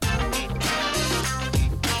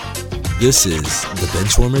This is the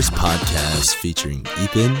Benchwarmers Podcast featuring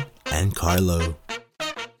Ethan and Carlo.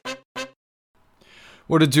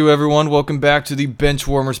 What it do, everyone? Welcome back to the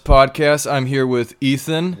Benchwarmers Podcast. I'm here with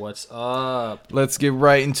Ethan. What's up? Let's get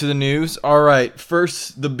right into the news. All right,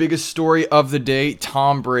 first, the biggest story of the day,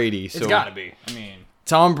 Tom Brady. It's got to be.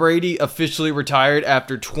 Tom Brady officially retired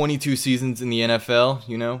after 22 seasons in the NFL.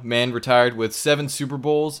 You know, man retired with 7 Super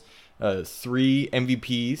Bowls, 3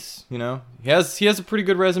 MVPs. You know, he has a pretty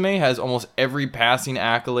good resume. Has almost every passing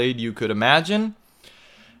accolade you could imagine.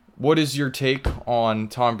 What is your take on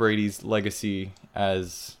Tom Brady's legacy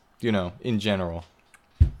as, you know, in general?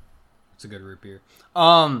 It's a good root beer.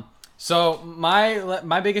 So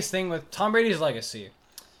my biggest thing with Tom Brady's legacy,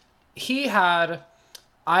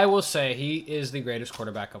 I will say he is the greatest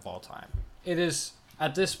quarterback of all time. It is,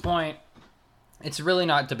 at this point, it's really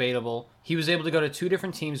not debatable. He was able to go to 2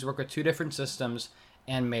 different teams, work with 2 different systems,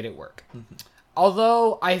 and made it work. Mm-hmm.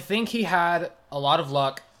 Although I think he had a lot of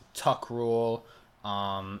luck, Tuck rule,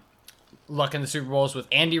 luck in the Super Bowls with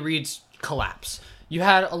Andy Reid's collapse. You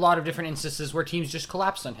had a lot of different instances where teams just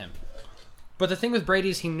collapsed on him. But the thing with Brady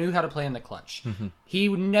is he knew how to play in the clutch. Mm-hmm. He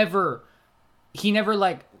never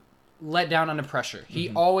like let down under pressure.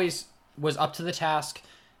 He always was up to the task.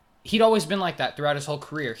 He'd always been like that throughout his whole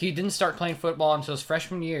career. He didn't start playing football until his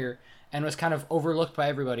freshman year and was kind of overlooked by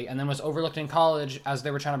everybody, and then was overlooked in college as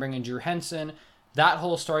they were trying to bring in Drew Henson. That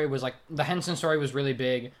whole story was like, the Henson story was really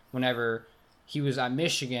big whenever he was at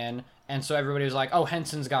Michigan, and so everybody was like, oh,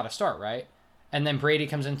 Henson's got to start, right? And then Brady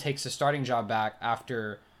comes in and takes his starting job back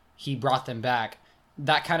after he brought them back.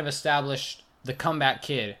 That kind of established the comeback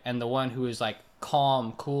kid and the one who is like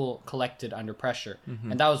calm, cool, collected under pressure.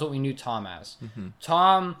 Mm-hmm. And that was what we knew Tom as. Mm-hmm.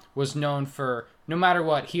 Tom was known for, no matter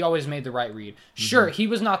what, he always made the right read. Sure, he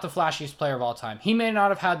was not the flashiest player of all time. He may not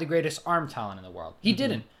have had the greatest arm talent in the world. He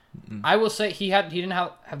didn't. Mm-hmm. I will say he didn't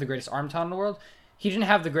have the greatest arm talent in the world. He didn't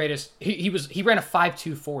have the greatest. He ran a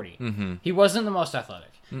 5.2 40. Mm-hmm. He wasn't the most athletic.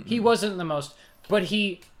 Mm-mm. He wasn't the most, but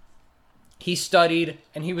he studied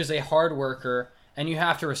and he was a hard worker, and you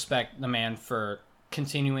have to respect the man for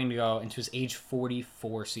continuing to go into his age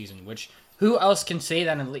 44 season, which who else can say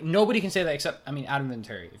that in the league? Nobody can say that except, Adam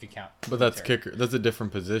Vinatieri, if you count. But that's kicker. That's a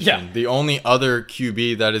different position. Yeah. The only other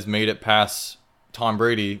QB that has made it past Tom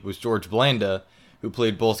Brady was George Blanda, who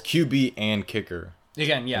played both QB and kicker.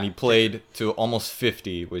 Again, yeah. And he played to almost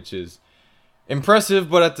 50, which is impressive,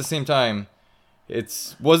 but at the same time,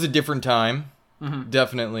 was a different time,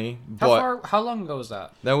 definitely. How long ago was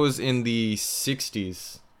that? That was in the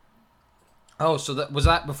 60s. Oh, so that was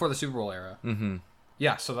that before the Super Bowl era? Mm-hmm.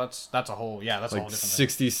 Yeah, so that's a whole, that's like a whole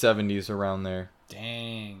different 60s, 70s, around there.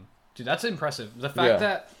 Dang. Dude, that's impressive. The fact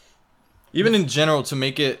that... Even in general, to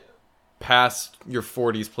make it past your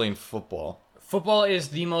 40s playing football. Football is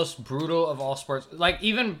the most brutal of all sports. Like,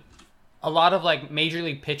 even a lot of, like, major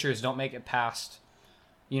league pitchers don't make it past,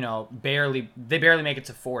 they barely make it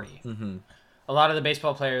to 40. Mm-hmm. A lot of the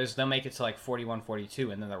baseball players, they'll make it to, like, 41,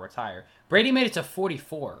 42, and then they'll retire. Brady made it to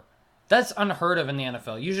 44. That's unheard of in the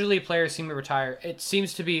NFL. Usually players seem to retire. It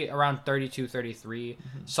seems to be around 32, 33.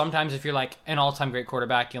 Mm-hmm. Sometimes if you're like an all-time great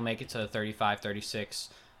quarterback, you'll make it to 35, 36.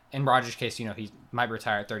 In Rodgers' case, he might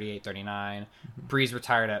retire at 38, 39. Mm-hmm. Breeze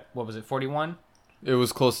retired at, 41? It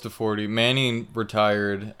was close to 40. Manning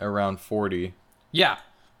retired around 40. Yeah,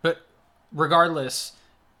 but regardless,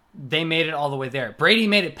 they made it all the way there. Brady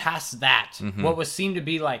made it past that. Mm-hmm. What seemed to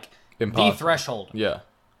be like impossible. The threshold. Yeah.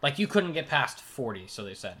 Like, you couldn't get past 40, so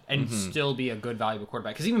they said, and still be a good, valuable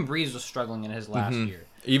quarterback. Because even Breeze was struggling in his last year.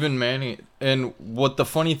 Even Manning. And what the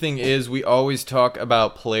funny thing is, we always talk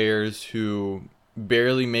about players who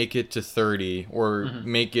barely make it to 30 or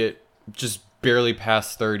make it just barely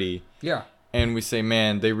past 30. Yeah. And we say,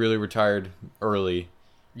 man, they really retired early.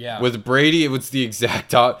 Yeah. With Brady, it was the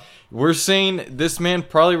exact opposite. We're saying this man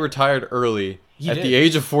probably retired early the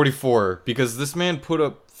age of 44 because this man put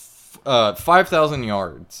up 5,000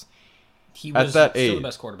 yards. He was at that still age. The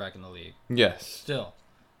best quarterback in the league. Yes. Still.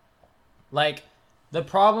 Like, the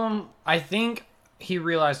problem, I think he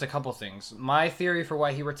realized a couple things. My theory for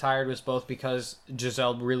why he retired was both because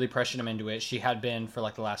Giselle really pressured him into it. She had been for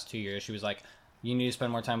like the last 2 years. She was like, you need to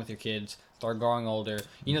spend more time with your kids. They're growing older.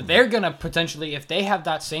 They're going to potentially, if they have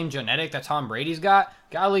that same genetic that Tom Brady's got,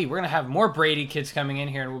 golly, we're going to have more Brady kids coming in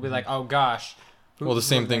here and we'll be like, oh gosh. Well, the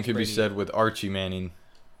same thing could be said with Archie Manning.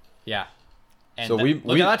 Yeah. And so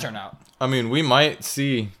look how that turned out. We might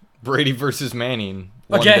see Brady versus Manning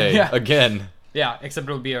one day. Yeah. Again. Yeah, except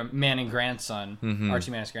it would be a Manning grandson,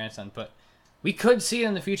 Archie Manning's grandson. But we could see it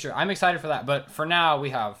in the future. I'm excited for that. But for now,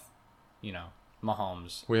 we have,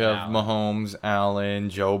 Mahomes. We have Mahomes,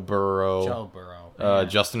 Allen, Joe Burrow. Yeah.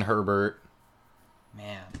 Justin Herbert.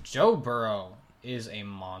 Man, Joe Burrow is a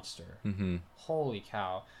monster. Mm-hmm. Holy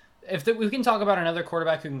cow. We can talk about another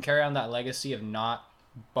quarterback who can carry on that legacy of not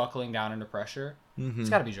buckling down under pressure, it's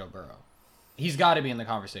got to be Joe Burrow. He's got to be in the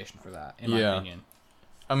conversation for that, in my opinion.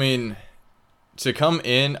 I mean, to come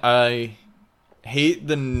in, I hate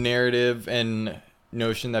the narrative and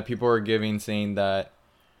notion that people are giving saying that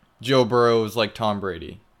Joe Burrow is like Tom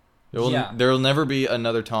Brady. There will never be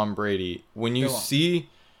another Tom Brady. When you see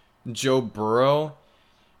Joe Burrow,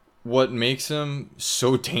 what makes him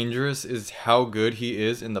so dangerous is how good he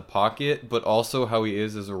is in the pocket, but also how he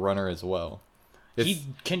is as a runner as well. He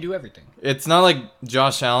can do everything. It's not like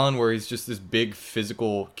Josh Allen where he's just this big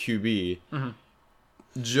physical QB.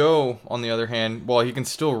 Mm-hmm. Joe, on the other hand, while he can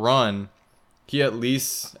still run, he at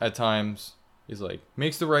least at times is like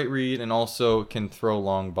makes the right read and also can throw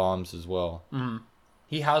long bombs as well. Mm-hmm.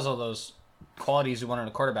 He has all those qualities you want in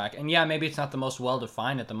a quarterback. And yeah, maybe it's not the most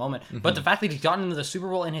well-defined at the moment. Mm-hmm. But the fact that he's gotten into the Super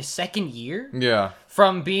Bowl in his second year? Yeah.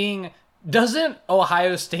 From being... Doesn't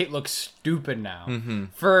Ohio State look stupid now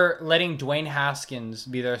for letting Dwayne Haskins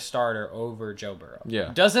be their starter over Joe Burrow?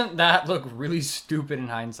 Yeah. Doesn't that look really stupid in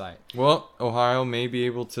hindsight? Well, Ohio may be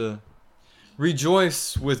able to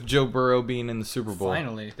rejoice with Joe Burrow being in the Super Bowl.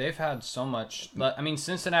 Finally. They've had so much... I mean,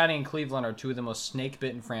 Cincinnati and Cleveland are two of the most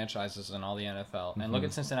snake-bitten franchises in all the NFL. And look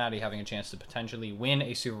at Cincinnati having a chance to potentially win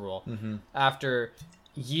a Super Bowl after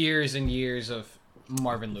years and years of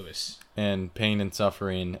Marvin Lewis. And pain and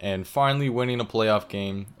suffering. And finally winning a playoff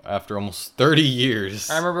game after almost 30 years.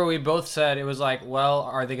 I remember we both said, it was like, well,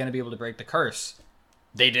 are they going to be able to break the curse?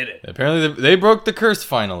 They did it. Apparently, they broke the curse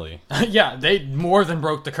finally. Yeah, they more than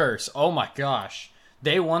broke the curse. Oh my gosh.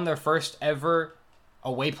 They won their first ever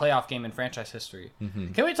away playoff game in franchise history.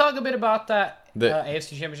 Mm-hmm. Can we talk a bit about that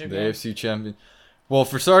AFC Championship game? The AFC Champion. Well,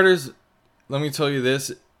 for starters, let me tell you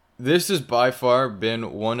this. This has by far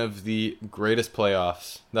been one of the greatest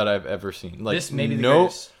playoffs that I've ever seen. Like, this may be the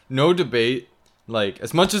greatest. No debate. Like,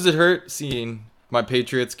 as much as it hurt seeing my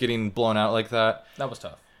Patriots getting blown out like that. That was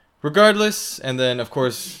tough. Regardless, and then, of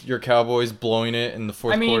course, your Cowboys blowing it in the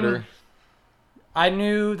fourth quarter. I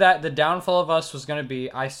knew that the downfall of us was going to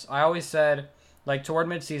be... I always said, like, toward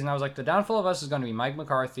midseason, I was like, the downfall of us is going to be Mike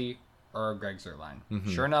McCarthy or Greg Zuerlein.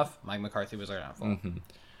 Mm-hmm. Sure enough, Mike McCarthy was our downfall. Mm-hmm.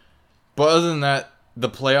 But other than that, the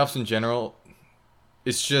playoffs in general,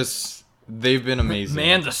 it's just... They've been amazing.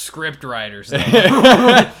 Man, the script writers.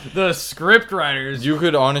 The script writers.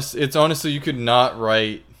 It's honestly, you could not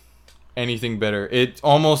write anything better. It's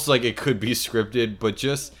almost like it could be scripted, but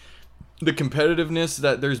just the competitiveness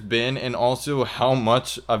that there's been and also how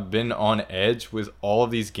much I've been on edge with all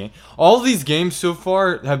of these games. All of these games so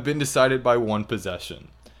far have been decided by one possession.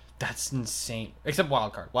 That's insane. Except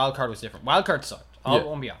Wild Card. Wild Card was different. Wild Card sucked.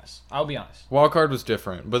 I'll be honest. Wild Card was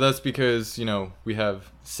different, but that's because, we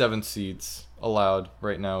have 7 seeds allowed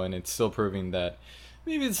right now, and it's still proving that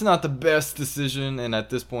maybe it's not the best decision, and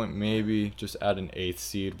at this point, maybe just add an 8th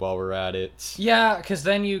seed while we're at it. Yeah, because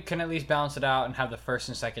then you can at least balance it out and have the first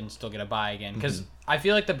and second still get a bye again. Because I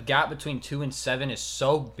feel like the gap between 2 and 7 is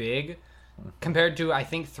so big compared to, I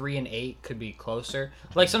think, 3 and 8 could be closer.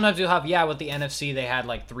 Like, sometimes you'll have, with the NFC, they had,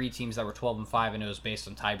 3 teams that were 12 and 5, and it was based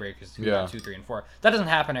on tiebreakers. 2, 3, and 4. That doesn't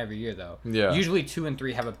happen every year, though. Yeah. Usually 2 and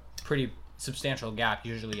 3 have a pretty substantial gap,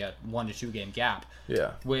 usually a 1 to 2 game gap.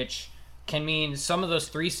 Yeah. Which can mean some of those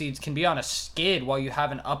 3 seeds can be on a skid while you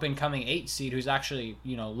have an up-and-coming 8 seed who's actually,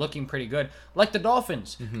 looking pretty good. Like the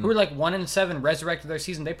Dolphins, who were 1 and 7, resurrected their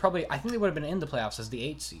season. I think they would have been in the playoffs as the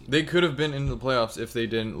 8 seed. They could have been in the playoffs if they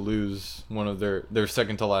didn't lose one of their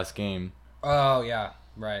second to last game. Oh, yeah.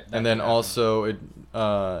 Right. And then also it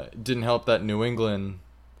didn't help that New England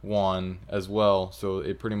won as well, so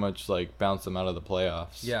it pretty much bounced them out of the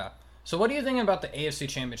playoffs. Yeah. So what do you think about the AFC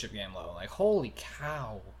Championship game, Lo? Holy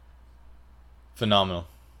cow. Phenomenal.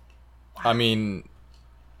 Wow. I mean,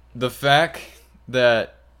 the fact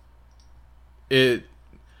that it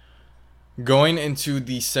going into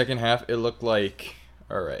the second half, it looked like,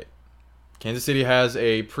 all right, Kansas City has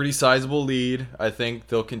a pretty sizable lead. I think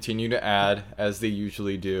they'll continue to add as they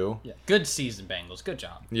usually do. Yeah, good season, Bengals. Good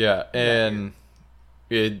job. Yeah, and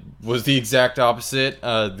it was the exact opposite.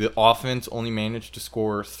 The offense only managed to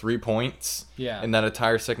score 3 points in that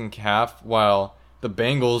entire second half, while the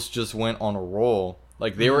Bengals just went on a roll.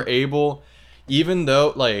 They were able, even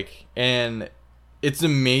though, and it's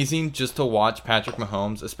amazing just to watch Patrick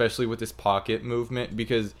Mahomes, especially with his pocket movement,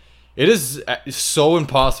 because it is so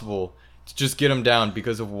impossible to just get him down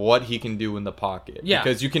because of what he can do in the pocket. Yeah.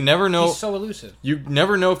 Because you can never know. He's so elusive. You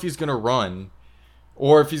never know if he's going to run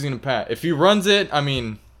or if he's going to pass. If he runs it, I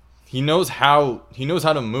mean, he knows how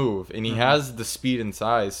to move, and he has the speed and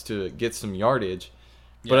size to get some yardage.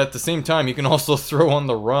 But at the same time, he can also throw on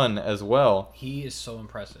the run as well. He is so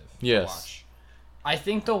impressive Yes. to watch. I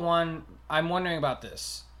think the one... I'm wondering about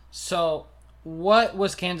this. So, what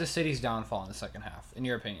was Kansas City's downfall in the second half, in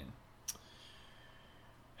your opinion?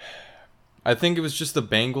 I think it was just the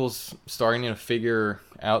Bengals starting to figure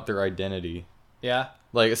out their identity. Yeah?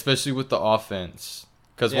 Like, especially with the offense.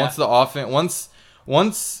 Because Yeah.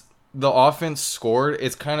 once the offense scored,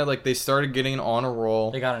 it's kind of like they started getting on a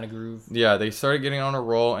roll. They got in a groove. Yeah, they started getting on a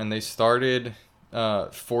roll, and they started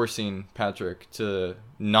forcing Patrick to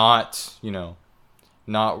not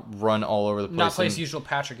run all over the place. Not play his usual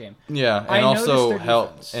Patrick game. Yeah, I and noticed also their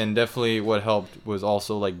helped, defense. and definitely what helped was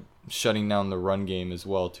also like shutting down the run game as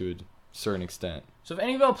well to a certain extent. So if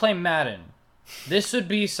any of y'all play Madden, this would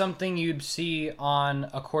be something you'd see on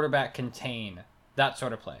a quarterback contain, that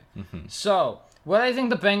sort of play. So, what I think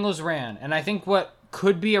the Bengals ran, and I think what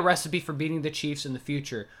could be a recipe for beating the Chiefs in the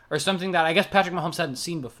future, or something that I guess Patrick Mahomes hadn't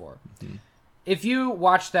seen before. If you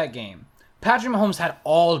watch that game, Patrick Mahomes had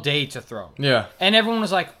all day to throw. Yeah. And everyone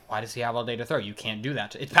was like, why does he have all day to throw? You can't do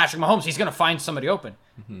that. It's Patrick Mahomes. He's going to find somebody open.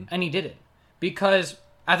 And he did it. Because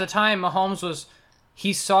at the time, Mahomes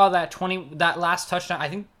he saw that last touchdown. I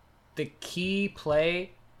think the key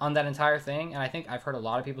play on that entire thing, and I think I've heard a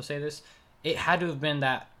lot of people say this, it had to have been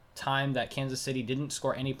that time that Kansas City didn't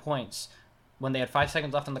score any points when they had 5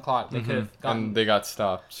 seconds left on the clock. They could have gotten... And they got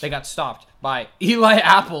stopped. They got stopped by Eli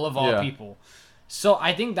Apple, of all Yeah. people. So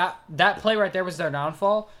I think that play right there was their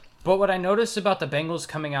downfall. But what I noticed about the Bengals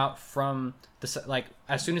coming out from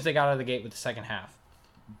as soon as they got out of the gate with the second half,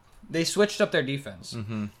 they switched up their defense.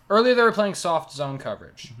 Earlier they were playing soft zone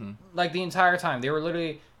coverage, like the entire time. They were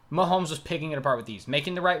literally Mahomes was picking it apart with these,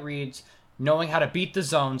 making the right reads, knowing how to beat the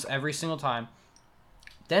zones every single time.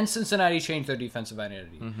 Then Cincinnati changed their defensive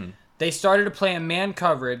identity. They started to play a man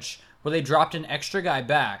coverage where they dropped an extra guy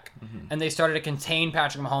back, and they started to contain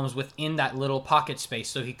Patrick Mahomes within that little pocket space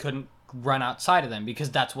so he couldn't run outside of them, because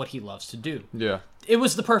that's what he loves to do. Yeah. It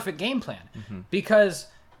was the perfect game plan, because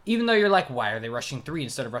even though you're like, why are they rushing 3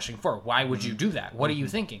 instead of rushing 4? Why would you do that? What are you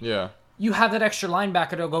thinking? Yeah. You have that extra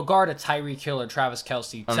linebacker to go guard a Tyreek Hill or Travis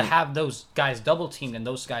Kelce to have those guys double teamed and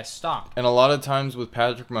those guys stopped. And a lot of times with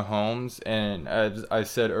Patrick Mahomes, and as I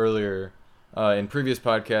said earlier in previous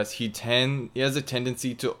podcasts, he has a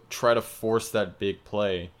tendency to try to force that big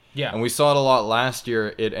play. Yeah. And we saw it a lot last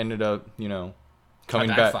year. It ended up, coming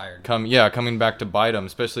backfired. back to bite him,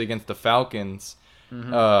 especially against the Falcons.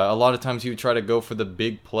 A lot of times he would try to go for the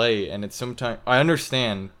big play, and it's sometimes I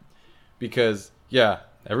understand because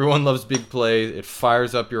everyone loves big plays. It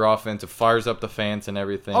fires up your offense. It fires up the fans and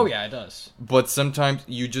everything. Oh yeah, it does. But sometimes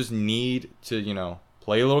you just need to,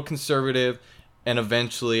 play a little conservative, and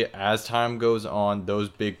eventually, as time goes on, those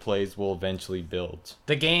big plays will eventually build.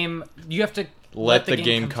 The game, you have to Let the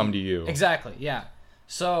game come to you. Exactly, yeah.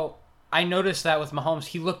 So I noticed that with Mahomes,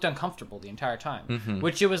 he looked uncomfortable the entire time,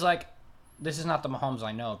 which it was like, this is not the Mahomes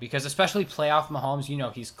I know, because especially playoff Mahomes,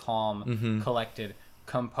 he's calm, collected,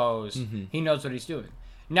 composed. He knows what he's doing.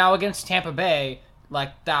 Now against Tampa Bay,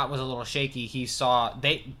 that was a little shaky. Tampa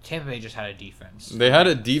Bay just had a defense. They had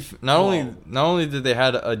a not only did they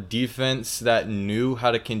had a defense that knew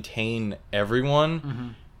how to contain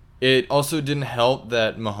everyone, it also didn't help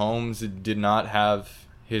that Mahomes did not have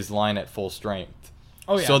his line at full strength.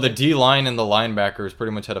 Oh yeah. So the D line and the linebackers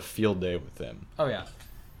pretty much had a field day with him. Oh yeah.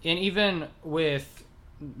 And even with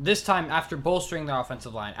this time, after bolstering their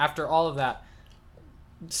offensive line, after all of that,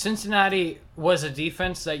 Cincinnati was a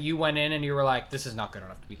defense that you went in and you were like, this is not good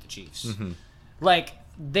enough to beat the Chiefs.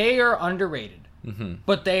 They are underrated,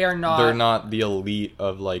 but they are not. They're not the elite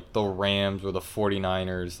of the Rams or the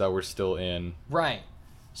 49ers that were still in. Right.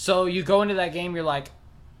 So you go into that game, you're like,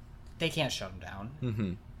 they can't shut them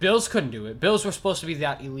down. Bills couldn't do it. Bills were supposed to be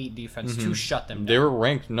that elite defense to shut them down. They were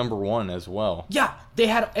ranked number 1 as well. Yeah, they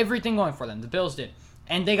had everything going for them. The Bills did.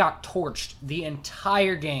 And they got torched the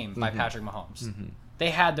entire game by Patrick Mahomes. They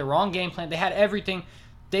had the wrong game plan. They had everything.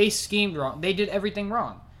 They schemed wrong. They did everything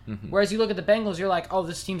wrong. Whereas you look at the Bengals, you're like, oh,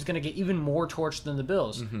 this team's going to get even more torched than the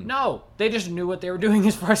Bills. No, they just knew what they were doing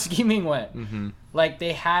as far as scheming went.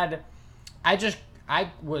 They had...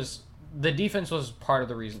 The defense was part of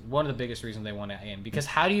the reason, one of the biggest reasons they won that game. Because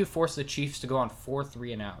how do you force the Chiefs to go on 4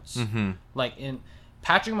 3-and-outs?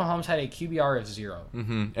 Patrick Mahomes had a QBR of 0.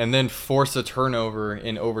 And then force a turnover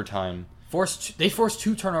in overtime. They forced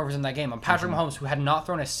 2 turnovers in that game on Patrick Mahomes, who had not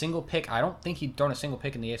thrown a single pick. I don't think he'd thrown a single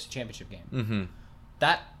pick in the AFC Championship game.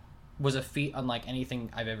 That was a feat unlike anything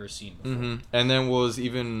I've ever seen before. And then what was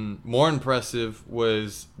even more impressive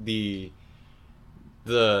was the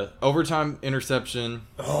the overtime interception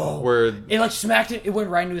where It like smacked it. It went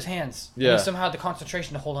right into his hands. Yeah. And he somehow had the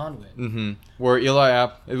concentration to hold on to it. where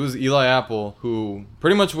it was Eli Apple who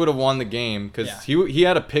pretty much would have won the game because Yeah. he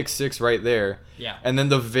had a pick six right there. Yeah. And then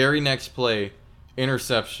the very next play,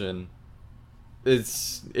 interception.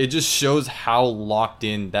 It just shows how locked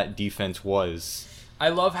in that defense was. I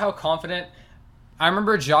love how confident. I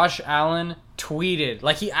remember Josh Allen tweeted,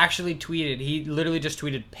 like he actually tweeted. He literally just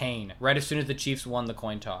tweeted pain right as soon as the Chiefs won the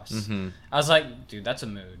coin toss. I was like, dude, that's a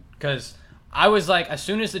mood. Because I was like, as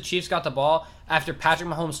soon as the Chiefs got the ball, after Patrick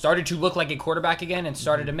Mahomes started to look like a quarterback again and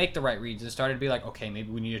started to make the right reads and started to be like, okay,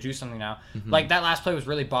 maybe we need to do something now. Like that last play was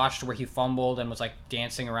really botched where he fumbled and was like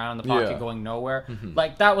dancing around in the pocket going nowhere.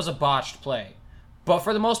 Like that was a botched play. But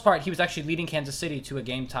for the most part, he was actually leading Kansas City to a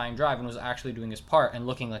game-tying drive and was actually doing his part and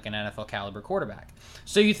looking like an NFL caliber quarterback.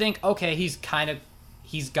 So you think, okay, he's got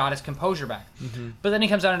his composure back. But then he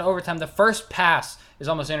comes out in overtime. The first pass is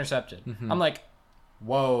almost intercepted. I'm like,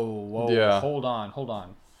 whoa, Yeah. hold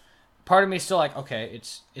on. Part of me is still like, okay,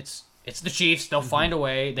 it's the Chiefs. They'll find a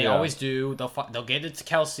way. They always do. They'll get it to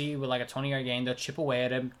Kelsey with like a 20-yard gain. They'll chip away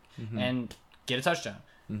at him and get a touchdown.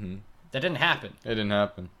 That didn't happen. It didn't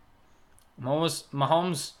happen.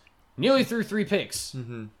 Mahomes nearly threw 3 picks.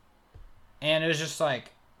 And it was just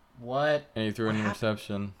like, what? And he threw an happened?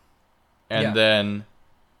 interception. And then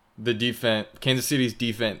the defense, Kansas City's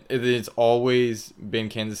defense, it's always been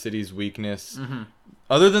Kansas City's weakness.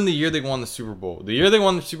 Other than the year they won the Super Bowl. The year they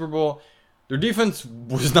won the Super Bowl, their defense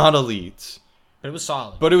was not elite. But it was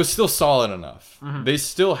solid. But it was still solid enough. They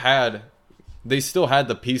still had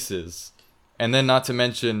the pieces. And then not to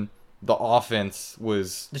mention the offense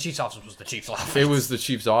was... The Chiefs' offense was the Chiefs' offense. It was the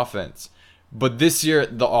Chiefs' offense. But this year,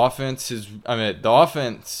 the offense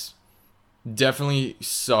definitely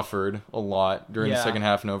suffered a lot during the second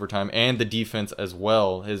half and overtime. And the defense as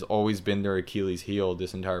well has always been their Achilles heel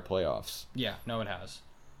this entire playoffs. Yeah, no, it has.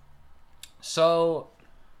 So,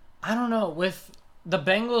 I don't know. With the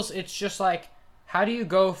Bengals, it's just like, how do you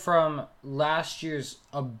go from last year's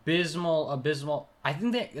abysmal... I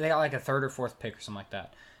think they got like a 3rd or 4th pick or something like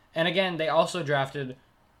that. And again, they also drafted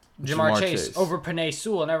Jamar Chase over Penei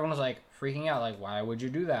Sewell, and everyone was like freaking out, like, why would you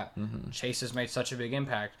do that? Chase has made such a big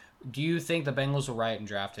impact. Do you think the Bengals were right in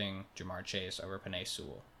drafting Jamar Chase over Penei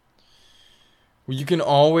Sewell? Well, you can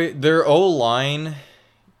always... Their O-line,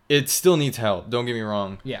 it still needs help, don't get me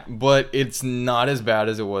wrong. Yeah. But it's not as bad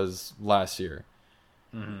as it was last year.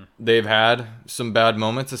 They've had some bad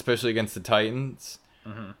moments, especially against the Titans.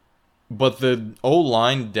 But the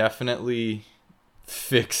O-line definitely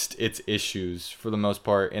fixed its issues for the most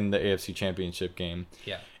part in the AFC Championship game.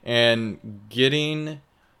 Yeah. And getting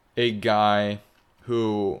a guy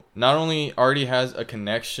who not only already has a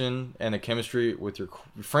connection and a chemistry with your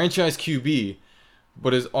franchise QB,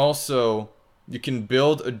 but is also, you can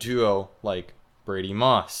build a duo like Brady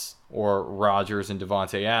Moss or Rodgers and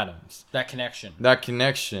Devontae Adams. That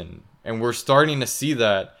connection. And we're starting to see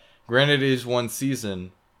that. Granted, it is one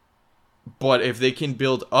season, but if they can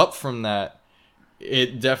build up from that,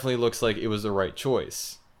 it definitely looks like it was the right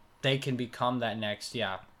choice. They can become that next,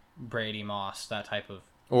 Brady Moss, that type of...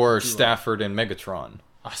 Or duo. Stafford and Megatron.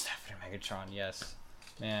 Oh, Stafford and Megatron, yes.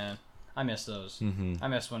 Man, I miss those. I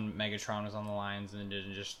miss when Megatron was on the lines and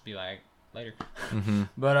didn't just be like, later.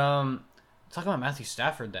 But, talk about Matthew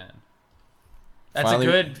Stafford then. That's Finally,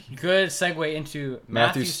 a good segue into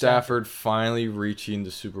Matthew Stafford finally reaching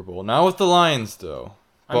the Super Bowl. Not with the Lions, though.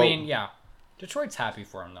 I mean, yeah. Detroit's happy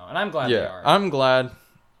for him, though, and I'm glad they are. I'm glad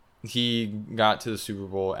he got to the Super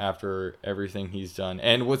Bowl after everything he's done.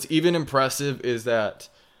 And what's even impressive is that,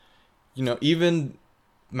 even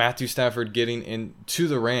Matthew Stafford getting into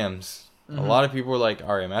the Rams, a lot of people were like,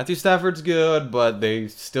 all right, Matthew Stafford's good, but they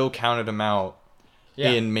still counted him out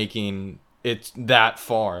in making it that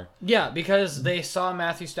far. Yeah, because they saw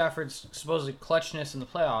Matthew Stafford's supposedly clutchness in the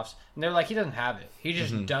playoffs, and they were like, he doesn't have it. He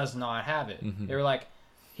just does not have it. They were like,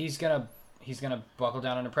 he's gonna buckle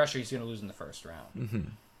down under pressure. He's gonna lose in the first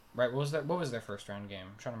round. Right? What was their first round game?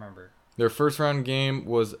 I'm trying to remember. Their first round game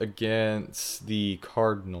was against the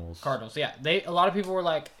Cardinals. Yeah. A lot of people were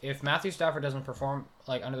like, if Matthew Stafford doesn't perform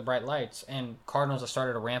like under the bright lights, and Cardinals have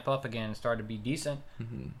started to ramp up again and started to be decent,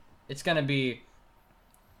 it's gonna be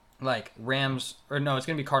like Rams, or no, it's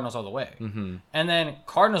gonna be Cardinals all the way. And then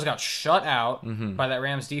Cardinals got shut out by that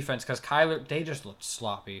Rams defense because they just looked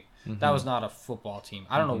sloppy. That was not a football team.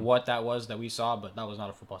 I don't know what that was that we saw, but that was not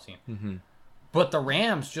a football team. But the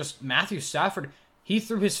Rams, Matthew Stafford, he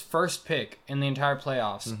threw his first pick in the entire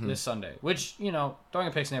playoffs this Sunday, which, throwing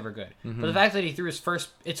a pick's never good. But the fact that he threw his first,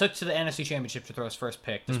 it took to the NFC Championship to throw his first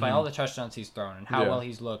pick, despite all the touchdowns he's thrown and how well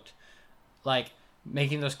he's looked, like,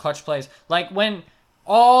 making those clutch plays. Like, when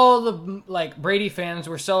all the like Brady fans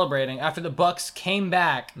were celebrating after the Bucks came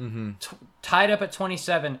back, tied up at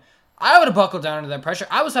 27. I would have buckled down under that pressure.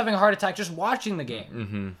 I was having a heart attack just watching the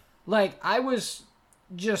game. Like, I was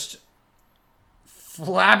just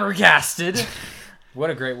flabbergasted. What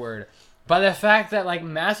a great word. By the fact that, like,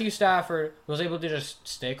 Matthew Stafford was able to just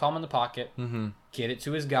stay calm in the pocket, get it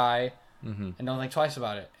to his guy, and don't think twice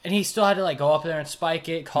about it. And he still had to, like, go up there and spike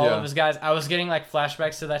it, call up his guys. I was getting, like,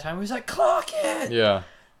 flashbacks to that time. He was like, clock it! Yeah.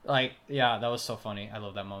 Like, yeah, that was so funny. I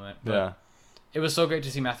love that moment. But Yeah. it was so great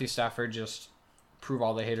to see Matthew Stafford just prove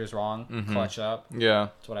all the haters wrong, clutch up. Yeah.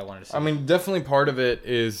 That's what I wanted to see. I mean, definitely part of it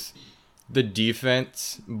is the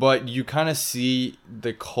defense, but you kind of see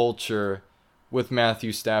the culture with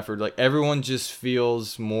Matthew Stafford. Like, everyone just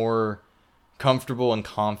feels more comfortable and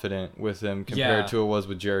confident with him compared to it was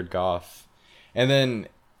with Jared Goff. And then,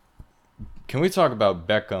 can we talk about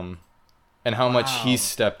Beckham and how much he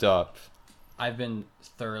stepped up? I've been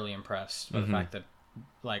thoroughly impressed by the fact that,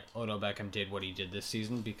 like, Odell Beckham did what he did this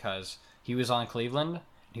season because he was on Cleveland.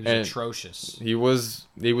 He was atrocious. He was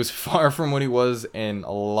far from what he was, and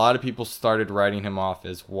a lot of people started writing him off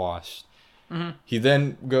as washed. He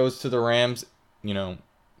then goes to the Rams. You know,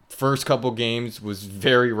 first couple games was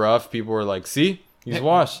very rough. People were like, "See, he's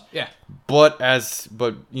washed." Yeah. But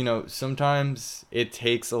you know, sometimes it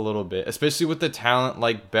takes a little bit, especially with the talent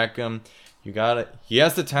like Beckham. He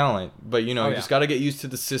has the talent, but you know, you just gotta get used to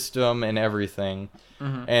the system and everything.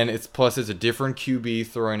 And it's a different QB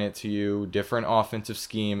throwing it to you, different offensive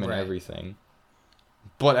scheme and everything.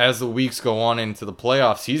 But as the weeks go on into the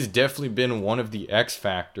playoffs, he's definitely been one of the X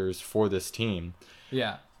factors for this team.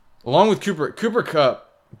 Yeah. Along with Cooper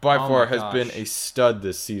Kupp, by far has been a stud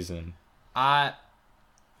this season.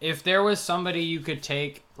 If there was somebody you could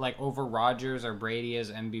take like over Rodgers or Brady as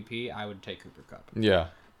MVP, I would take Cooper Kupp. Yeah.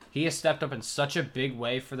 He has stepped up in such a big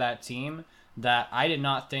way for that team that I did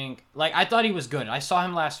not think... Like, I thought he was good. I saw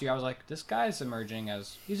him last year. I was like, this guy's emerging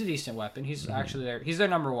as... He's a decent weapon. He's actually there. He's their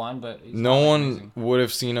number one, but... No one would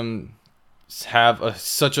have seen him have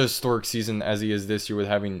such a historic season as he is this year with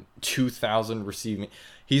having 2,000 receiving...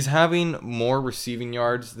 He's having more receiving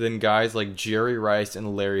yards than guys like Jerry Rice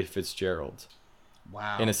and Larry Fitzgerald.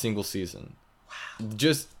 Wow. In a single season. Wow.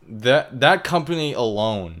 Just that company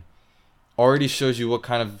alone already shows you what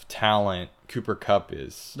kind of talent Cooper Kupp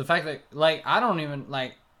is. The fact that, like, I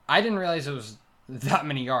didn't realize it was that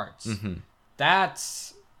many yards.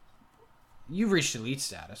 That's... You've reached elite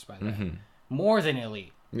status by then. More than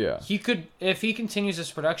elite. Yeah. He could, if he continues his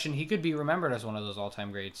production, he could be remembered as one of those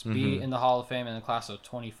all-time greats. Be in the Hall of Fame in the class of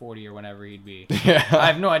 2040 or whenever he'd be. Yeah. I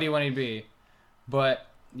have no idea when he'd be. But,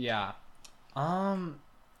 yeah.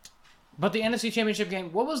 But the NFC Championship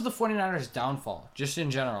game, what was the 49ers' downfall, just in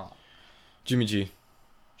general? Jimmy G.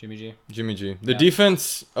 The Yeah.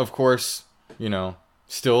 defense, of course, you know,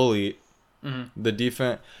 still elite. The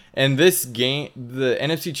defense. And this game, the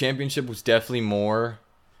NFC Championship was definitely more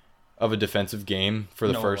of a defensive game for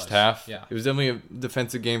the first half. Yeah. It was definitely a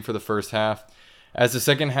defensive game for the first half. As the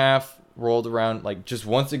second half rolled around, like, just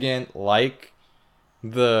once again, like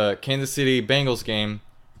the Kansas City Bengals game,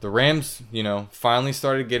 the Rams, you know, finally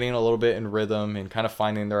started getting a little bit in rhythm and kind of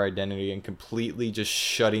finding their identity and completely just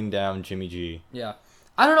shutting down Jimmy G. Yeah.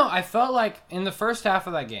 I don't know. I felt like in the first half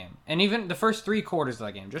of that game, and even the first 3 quarters of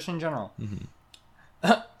that game, just in general,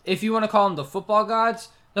 if you want to call them the football gods,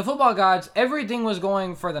 everything was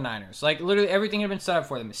going for the Niners. Like, literally everything had been set up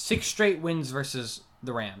for them. 6 straight wins versus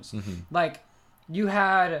the Rams. Like, you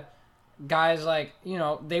had guys like, you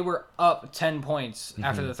know, they were up 10 points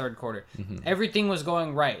after the third quarter. Everything was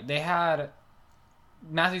going right. They had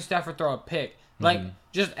Matthew Stafford throw a pick. Like,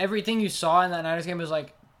 just everything you saw in that Niners game was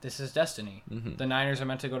like, this is destiny. The Niners are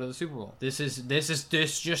meant to go to the Super Bowl. This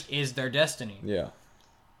just is their destiny. Yeah.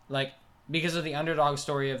 Like, because of the underdog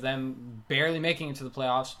story of them barely making it to the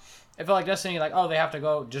playoffs, it felt like destiny, like, oh, they have to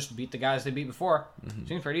go just beat the guys they beat before.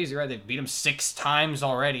 Seems pretty easy, right? They beat them 6 times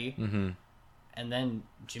already. And then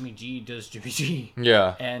Jimmy G does Jimmy G.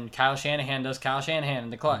 Yeah. And Kyle Shanahan does Kyle Shanahan in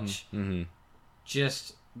the clutch.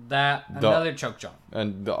 Just that, another choke job.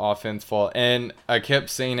 And the offense fall. And I kept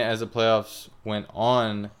saying it as the playoffs went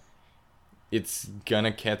on, it's going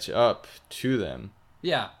to catch up to them.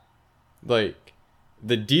 Yeah. Like,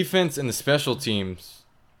 the defense and the special teams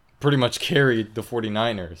pretty much carried the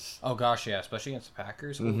 49ers. Oh, gosh, yeah. Especially against the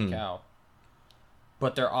Packers. Holy cow.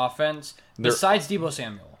 But their offense, besides Deebo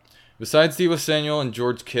Samuel and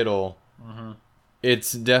George Kittle,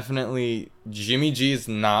 it's definitely... Jimmy G is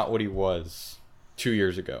not what he was 2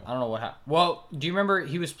 years ago. I don't know what happened. Well, do you remember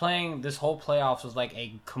he was playing this whole playoffs with like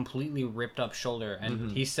a completely ripped up shoulder,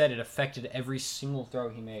 and he said it affected every single throw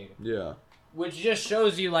he made. Yeah. which just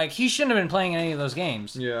shows you, like, he shouldn't have been playing any of those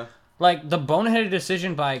games. Yeah. Like, the boneheaded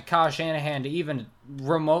decision by Kyle Shanahan to even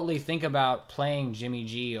remotely think about playing Jimmy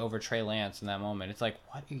G over Trey Lance in that moment. It's like,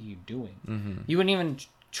 what are you doing? Mm-hmm. You wouldn't even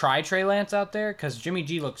try Trey Lance out there? Because Jimmy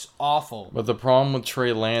G looks awful. But the problem with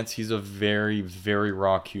Trey Lance, he's a very, very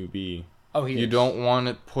raw QB. Oh, he is. You don't want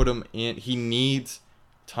to put him in. He needs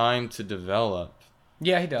time to develop.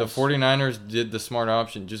 Yeah, he does. The 49ers did the smart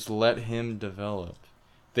option. Just let him develop.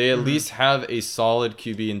 They at least have a solid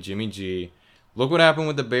QB in Jimmy G. Look what happened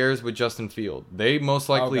with the Bears with Justin Field. They most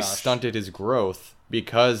likely stunted his growth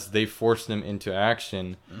because they forced him into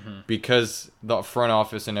action because the front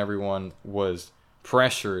office and everyone was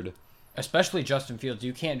pressured. Especially Justin Fields.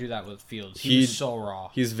 You can't do that with Fields. He's so raw.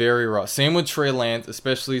 He's very raw. Same with Trey Lance,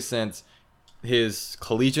 especially since his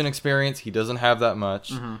collegiate experience, he doesn't have that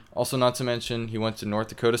much. Also, not to mention, he went to North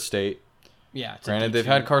Dakota State. Yeah. Granted, they've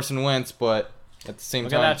had Carson Wentz, but at the same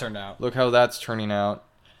time, look how that turned out. Look how that's turning out.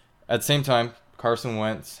 At the same time, Carson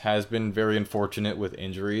Wentz has been very unfortunate with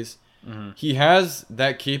injuries. He has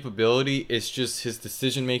that capability. It's just his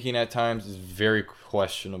decision-making at times is very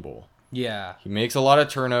questionable. Yeah. He makes a lot of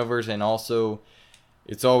turnovers, and also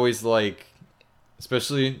it's always like,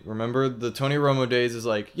 especially, remember the Tony Romo days is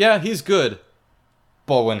like, yeah, he's good,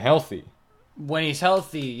 but when healthy. When he's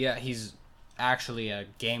healthy, yeah, he's actually a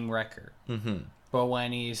game wrecker. But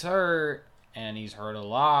when he's hurt, and he's hurt a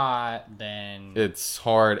lot, then it's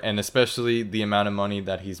hard, and especially the amount of money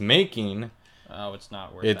that he's making. Oh, it's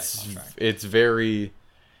not worth that contract. It's very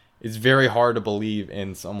hard to believe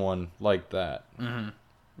in someone like that.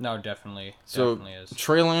 No, definitely. So Definitely is.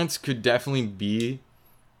 Trey Lance could definitely be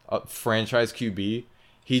a franchise QB.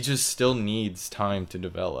 He just still needs time to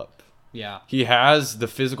develop. Yeah. He has the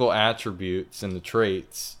physical attributes and the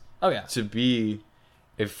traits to be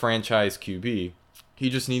a franchise QB. He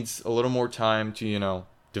just needs a little more time to,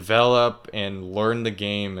 develop and learn the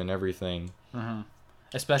game and everything.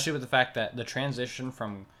 Especially with the fact that the transition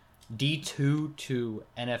from D2 to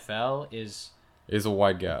NFL is a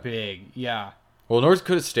wide gap. big. Yeah. Well, North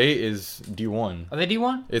Dakota State is D1. Are they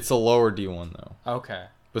D1? It's a lower D1, though. Okay.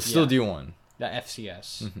 But still Yeah. D1. The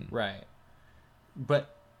FCS. Right.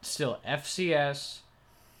 But still, FCS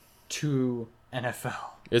to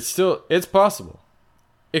NFL. It's possible.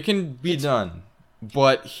 It can be done.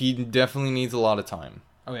 But he definitely needs a lot of time.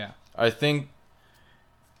 Oh, yeah. I think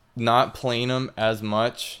not playing him as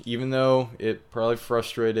much, even though it probably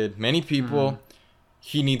frustrated many people,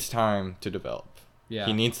 he needs time to develop. Yeah.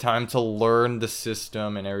 He needs time to learn the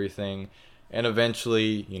system and everything. And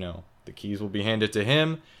eventually, the keys will be handed to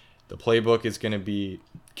him. The playbook is going to be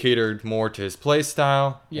catered more to his play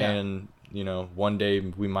style. Yeah. And, one day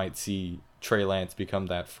we might see Trey Lance become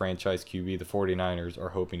that franchise QB the 49ers are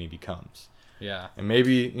hoping he becomes. Yeah. And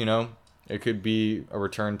maybe, it could be a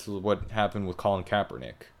return to what happened with Colin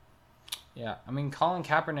Kaepernick. Yeah. I mean, Colin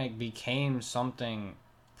Kaepernick became something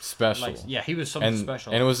Special. he was something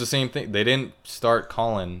special. And it was the same thing. They didn't start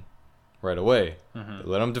Colin right away. They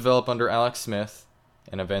let him develop under Alex Smith,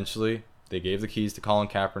 and eventually they gave the keys to Colin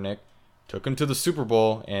Kaepernick, took him to the Super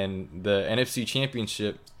Bowl and the NFC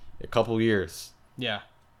Championship a couple years. Yeah.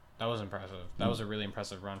 That was impressive. That was a really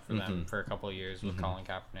impressive run for them for a couple of years with Colin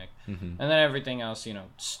Kaepernick. And then everything else,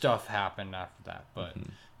 stuff happened after that. But,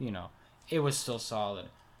 it was still solid.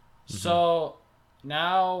 So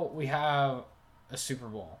now we have a Super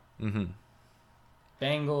Bowl.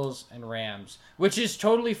 Bengals and Rams. Which is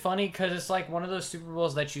totally funny because it's like one of those Super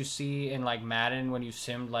Bowls that you see in like Madden when you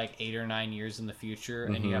simmed like 8 or 9 years in the future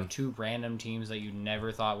and you have two random teams that you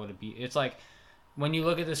never thought would be. It's like when you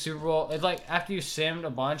look at the Super Bowl, it's like after you simmed a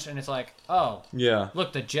bunch and it's like, oh, Yeah.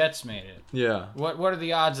 look, the Jets made it. Yeah. What are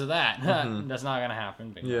the odds of that? That's not gonna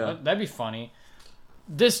happen. But Yeah. that'd be funny.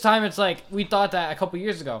 This time it's like we thought that a couple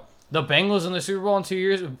years ago. The Bengals in the Super Bowl in 2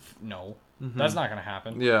 years? No, that's not gonna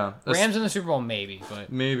happen. Yeah. Rams in the Super Bowl, maybe,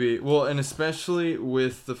 but Maybe. Well, and especially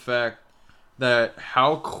with the fact that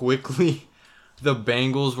how quickly the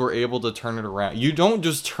Bengals were able to turn it around. You don't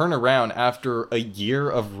just turn around after a year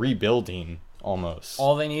of rebuilding, almost.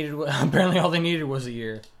 all they needed was a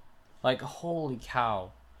year. Like, holy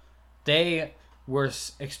cow. They were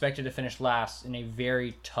expected to finish last in a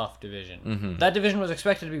very tough division. That division was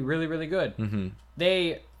expected to be really, really good.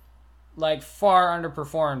 They, far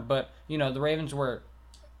underperformed, but, the Ravens were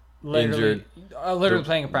literally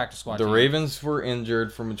playing a practice squad The team. Ravens were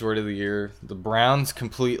injured for majority of the year. The Browns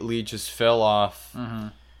completely just fell off.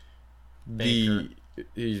 The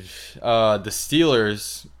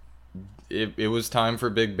Steelers, it was time for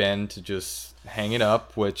Big Ben to just hang it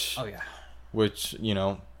up, which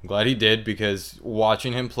I'm glad he did, because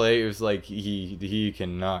watching him play, it was like he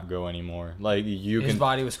cannot go anymore. Like His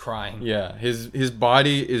body was crying. Yeah, his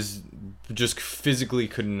body is just physically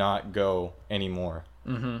could not go anymore.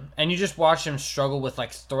 Mm-hmm. And you just watch him struggle with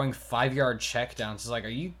like throwing 5-yard checkdowns. It's like,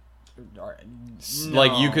 no.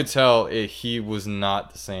 Like you could tell he was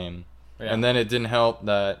not the same. Yeah. And then it didn't help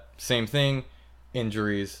that same thing,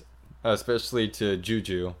 injuries, especially to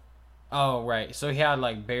Juju. Oh, right. So he had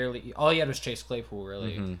like barely... All he had was Chase Claypool,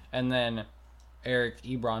 really. Mm-hmm. And then Eric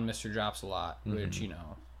Ebron, Mr. Drops a lot, which, you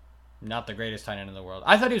know, not the greatest tight end in the world.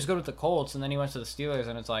 I thought he was good with the Colts, and then he went to the Steelers,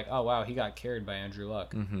 and it's like, oh, wow, he got carried by Andrew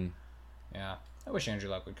Luck. Mm-hmm. Yeah. I wish Andrew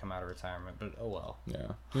Luck would come out of retirement, but oh well.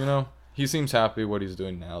 Yeah. You know, he seems happy what he's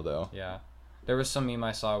doing now, though. Yeah. There was some meme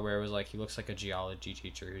I saw where it was like, he looks like a geology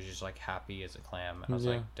teacher who's just like happy as a clam. And I was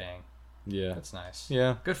like, dang. Yeah. That's nice.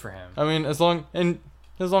 Yeah. Good for him. I mean, as long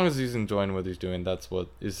as he's enjoying what he's doing, that's what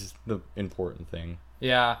is the important thing.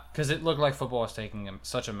 Yeah, because it looked like football was taking him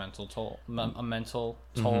such a mental toll,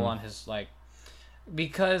 on his like.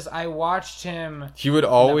 Because I watched him. He would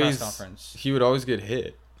always get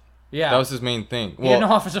hit. Yeah, that was his main thing. He had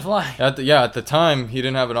no offensive line. At the time, he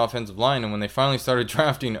didn't have an offensive line, and when they finally started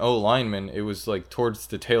drafting O-linemen, it was like towards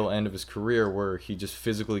the tail end of his career where he just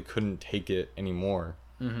physically couldn't take it anymore.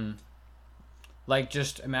 Mm-hmm. Like,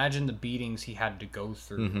 just imagine the beatings he had to go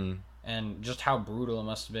through, and just how brutal it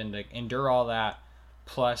must have been to endure all that.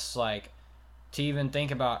 Plus, like, to even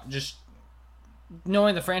think about just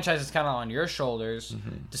knowing the franchise is kind of on your shoulders,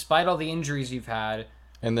 despite all the injuries you've had.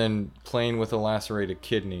 And then playing with a lacerated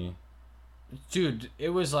kidney. Dude, it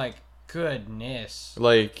was like, goodness.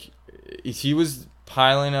 Like, he was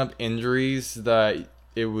piling up injuries that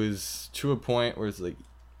it was to a point where it's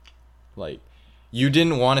like you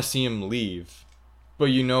didn't want to see him leave, but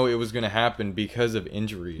you know it was going to happen because of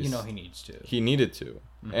injuries. You know he needs to. He needed to.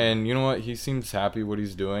 And you know what? He seems happy what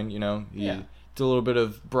he's doing, you know? He did a little bit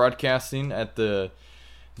of broadcasting at the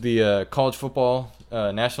college football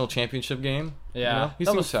national championship game. Yeah, you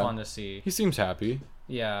know? That was fun to see. He seems happy.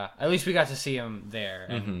 Yeah, at least we got to see him there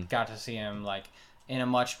and got to see him like in a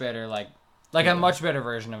much better a much better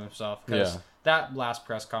version of himself. Because that last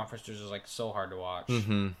press conference was just like so hard to watch.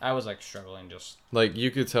 I was like struggling just. Like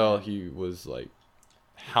you could tell he was like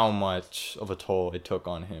how much of a toll it took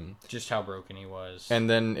on him. Just how broken he was. And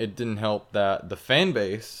then it didn't help that the fan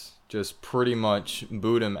base just pretty much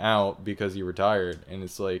booed him out because he retired. And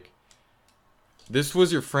it's like, this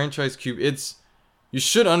was your franchise QB. You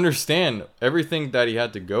should understand everything that he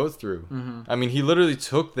had to go through. I mean, he literally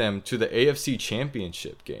took them to the AFC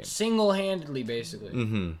Championship game. Single-handedly,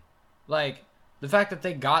 basically. Like, the fact that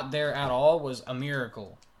they got there at all was a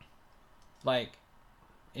miracle. Like,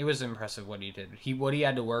 it was impressive what he did. What he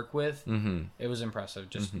had to work with, it was impressive.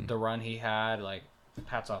 Just the run he had, like,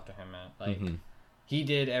 hats off to him, man. Like, he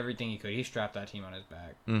did everything he could. He strapped that team on his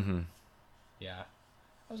back. Yeah.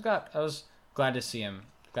 I was glad to see him.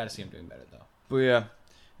 Glad to see him doing better, though. But yeah,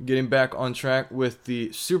 getting back on track with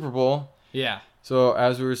the Super Bowl. Yeah. So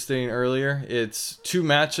as we were stating earlier, it's two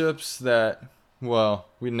matchups that, well,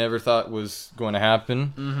 we never thought was going to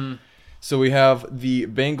happen. So we have the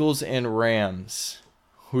Bengals and Rams.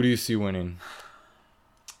 Who do you see winning?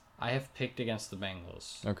 I have picked against the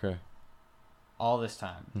Bengals. Okay. All this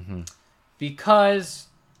time. Because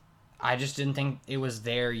I just didn't think it was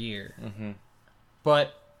their year.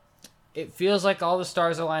 But it feels like all the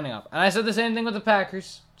stars are lining up. And I said the same thing with the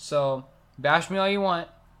Packers. So bash me all you want.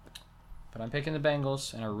 But I'm picking the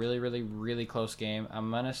Bengals in a really, really, really close game.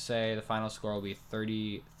 I'm going to say the final score will be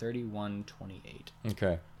 31-28.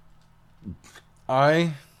 Okay.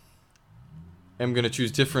 I am going to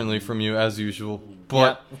choose differently from you as usual.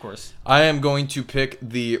 But yeah, of course. I am going to pick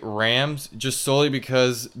the Rams just solely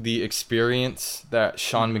because the experience that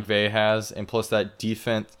Sean McVay has and plus that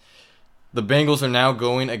defense. The Bengals are now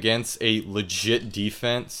going against a legit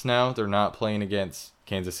defense now. They're not playing against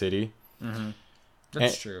Kansas City.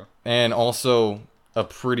 That's true. And also a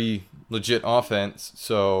pretty legit offense.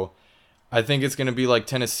 So I think it's going to be like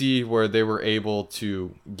Tennessee where they were able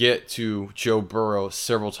to get to Joe Burrow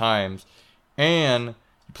several times. And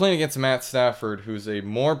playing against Matt Stafford, who's a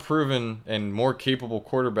more proven and more capable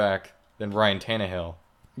quarterback than Ryan Tannehill.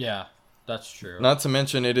 Yeah, that's true. Not to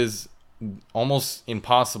mention it is almost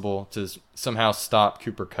impossible to somehow stop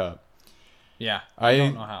Cooper Kupp. Yeah, I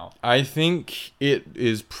don't know how. I think it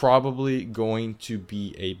is probably going to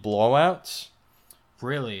be a blowout.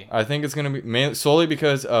 Really? I think it's going to be solely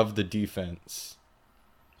because of the defense.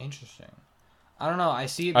 Interesting. I don't know. I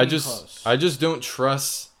see it being close. I just don't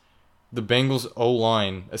trust the Bengals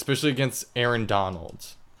O-line, especially against Aaron Donald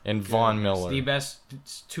and Von Miller.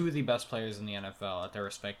 Two of the best players in the NFL at their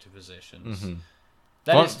respective positions.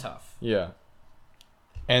 That is tough. Yeah.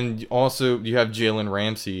 And also, you have Jalen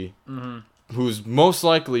Ramsey, who's most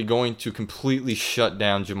likely going to completely shut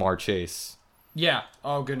down Jamar Chase. Yeah.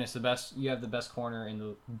 Oh goodness, you have the best corner in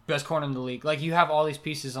the league. Like, you have all these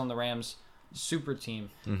pieces on the Rams super team.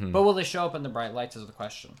 But will they show up in the bright lights is the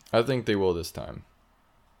question. I think they will this time.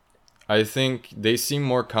 I think they seem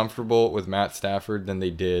more comfortable with Matt Stafford than they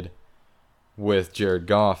did with Jared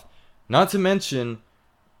Goff. Not to mention,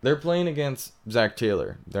 they're playing against Zach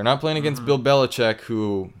Taylor. They're not playing against Bill Belichick,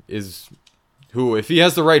 who, if he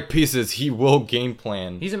has the right pieces, he will game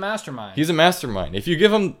plan. He's a mastermind. If you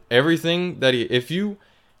give him everything if you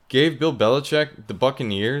gave Bill Belichick the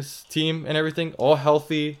Buccaneers team and everything, all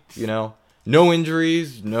healthy, no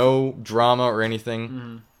injuries, no drama or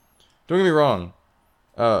anything. Don't get me wrong.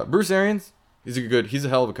 Bruce Arians, he's a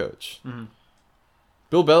hell of a coach.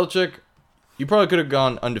 Bill Belichick, you probably could have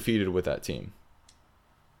gone undefeated with that team.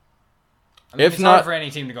 I mean, it's hard for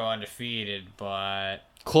any team to go undefeated, but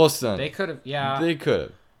close then. They could have. Yeah, they could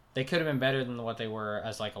have. They could have been better than what they were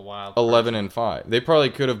as like a wild. 11-5. They probably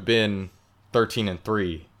could have been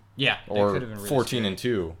 13-3. Yeah, or they could have been really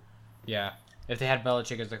 14-2. Yeah, if they had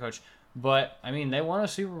Belichick as their coach. But I mean, they won a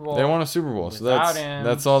Super Bowl. So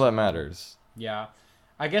that's all that matters. Yeah,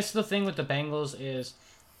 I guess the thing with the Bengals is,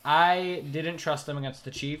 I didn't trust them against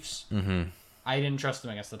the Chiefs. I didn't trust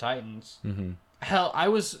them against the Titans. Hell, I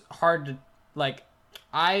was hard to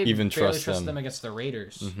I even barely trusted them against the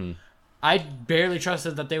Raiders. I barely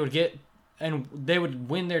trusted that they would they would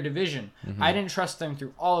win their division. I didn't trust them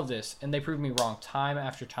through all of this, and they proved me wrong time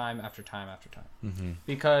after time after time after time.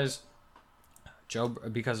 Because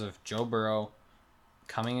of Joe Burrow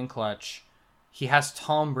coming in clutch, he has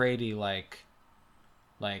Tom Brady intangibles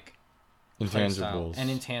and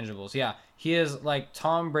intangibles. Yeah, he is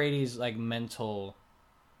Tom Brady's mental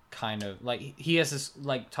kind of he has this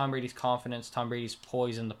Tom Brady's confidence, Tom Brady's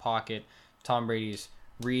poise in the pocket, Tom Brady's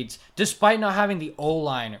reads, despite not having the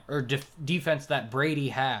O-line or defense that Brady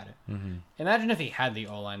had. Imagine if he had the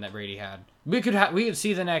O-line that Brady had. We could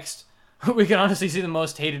see we could honestly see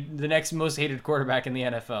the next most hated quarterback in the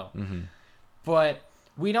NFL. But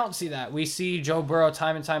we don't see that. We see Joe Burrow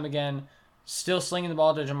time and time again still slinging the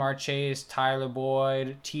ball to Jamar Chase, Tyler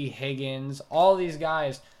Boyd, T. Higgins, all these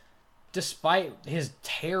guys, despite his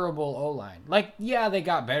terrible O-line. They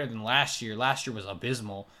got better than last year. Last year was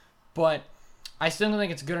abysmal. But I still don't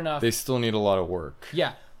think it's good enough. They still need a lot of work.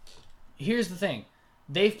 Yeah. Here's the thing.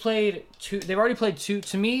 They've already played two.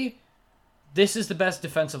 To me, this is the best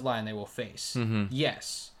defensive line they will face.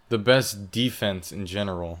 Yes. The best defense in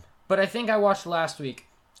general. But I think I watched last week.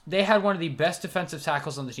 They had one of the best defensive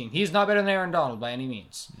tackles on the team. He's not better than Aaron Donald by any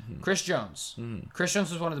means. Chris Jones. Chris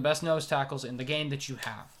Jones was one of the best nose tackles in the game that you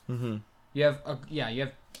have. You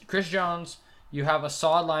have Chris Jones. You have a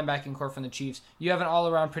solid linebacking core from the Chiefs. You have an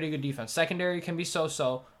all-around pretty good defense. Secondary can be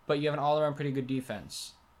so-so, but you have an all-around pretty good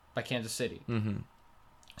defense by Kansas City.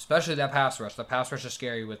 Especially that pass rush. The pass rush is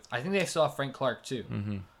scary I think they still have Frank Clark too.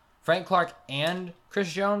 Frank Clark and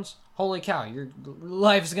Chris Jones, holy cow, your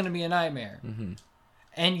life's going to be a nightmare.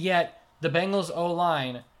 And yet, the Bengals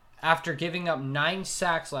O-line, after giving up 9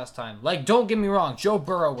 sacks last time, don't get me wrong, Joe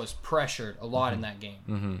Burrow was pressured a lot in that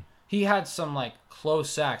game. He had some, close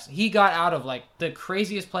sacks. He got out of, the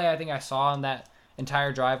craziest play I think I saw on that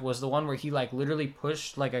entire drive was the one where he, literally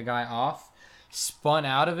pushed, a guy off, spun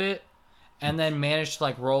out of it, and then managed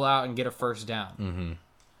to, roll out and get a first down.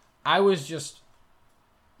 I was just...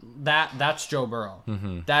 That's Joe Burrow.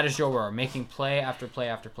 That is Joe Burrow, making play after play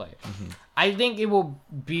after play. I think it will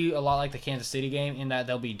be a lot like the Kansas City game in that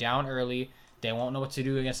they'll be down early. They won't know what to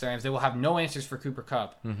do against the Rams. They will have no answers for Cooper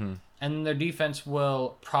Kupp. And their defense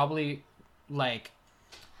will probably,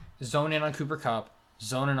 zone in on Cooper Kupp,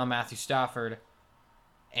 zone in on Matthew Stafford,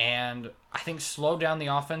 and I think slow down the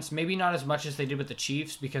offense. Maybe not as much as they did with the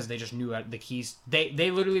Chiefs because they just knew the keys. They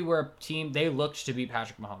literally were a team. They looked to beat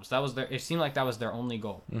Patrick Mahomes. It seemed like that was their only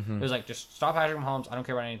goal. It was just stop Patrick Mahomes. I don't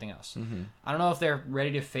care about anything else. I don't know if they're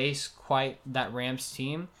ready to face quite that Rams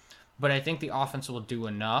team, but I think the offense will do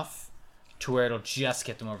enough to where it'll just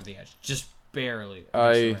get them over the edge, just barely.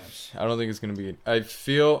 I don't think it's gonna be. I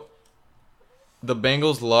feel the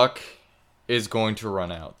Bengals' luck is going to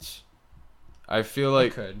run out. I feel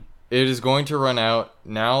like it is going to run out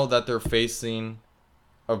now that they're facing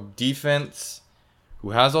a defense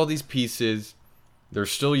who has all these pieces. They're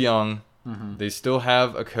still young. They still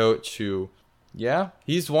have a coach who,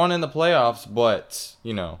 he's won in the playoffs, but,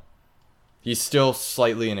 he's still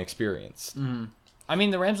slightly inexperienced. I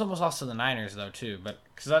mean, the Rams almost lost to the Niners, though, too. But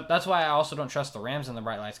that's why I also don't trust the Rams in the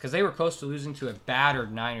bright lights, because they were close to losing to a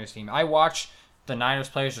battered Niners team. I watched the Niners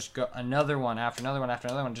players just go another one after another one after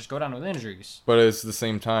another one, just go down with injuries. But at the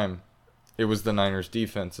same time, it was the Niners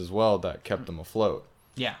defense as well that kept them afloat.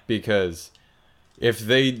 Yeah. Because if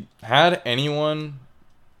they had anyone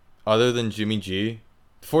other than Jimmy G,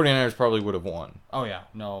 the 49ers probably would have won. Oh, yeah.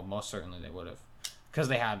 No, most certainly they would have. Because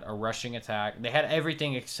they had a rushing attack. They had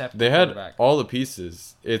everything except They the had quarterback. all the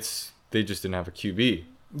pieces. They just didn't have a QB.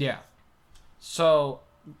 Yeah. So,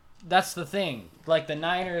 that's the thing. Like, the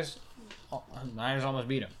Niners almost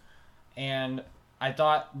beat them. And I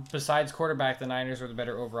thought, besides quarterback, the Niners were the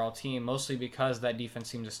better overall team, mostly because that defense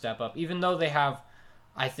seemed to step up. Even though they have,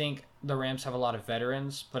 I think the Rams have a lot of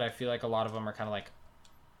veterans, but I feel like a lot of them are kind of like,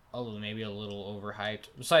 maybe a little overhyped.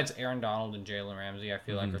 Besides Aaron Donald and Jalen Ramsey, I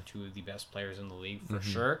feel like are two of the best players in the league for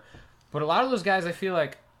sure. But a lot of those guys, I feel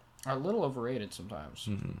like, are a little overrated sometimes.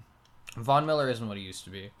 Von Miller isn't what he used to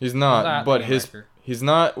be. He's not, but the he's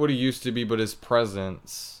not what he used to be, but his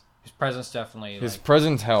presence. His presence definitely. His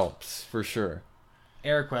presence helps, for sure.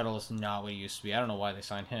 Eric Weddle is not what he used to be. I don't know why they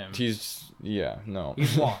signed him. He's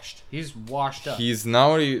washed. He's washed up. He's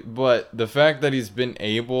not what but the fact that he's been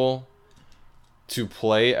able to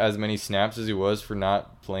play as many snaps as he was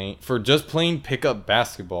for just playing pickup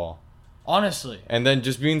basketball. Honestly. And then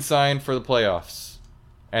just being signed for the playoffs.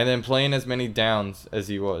 And then playing as many downs as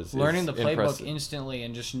he was. Learning the playbook impressive. Instantly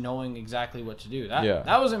and just knowing exactly what to do.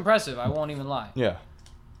 That was impressive. I won't even lie. Yeah.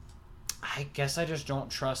 I guess I just don't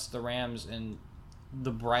trust the Rams in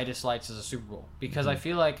the brightest lights as a Super Bowl. Because I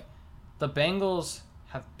feel like the Bengals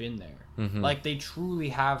have been there. Like, they truly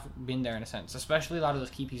have been there in a sense. Especially a lot of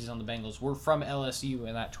those key pieces on the Bengals were from LSU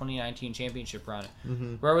in that 2019 championship run.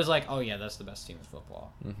 Where it was like, oh yeah, that's the best team in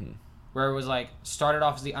football. Where it was like, started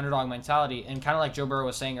off as the underdog mentality. And kind of like Joe Burrow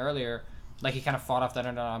was saying earlier, like he kind of fought off that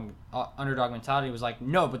underdog mentality. He was like,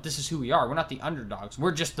 no, but this is who we are. We're not the underdogs.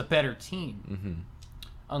 We're just the better team.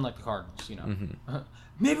 Unlike the Cardinals, you know.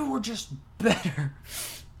 Maybe we're just better.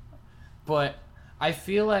 But I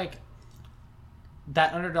feel like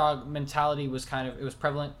that underdog mentality was it was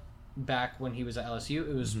prevalent back when he was at LSU.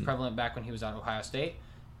 It was prevalent back when he was at Ohio State.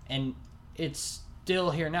 And it's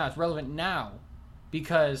still here now. It's relevant now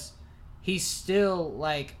because he's still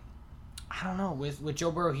like, I don't know, with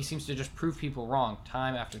Joe Burrow, he seems to just prove people wrong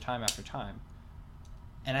time after time after time.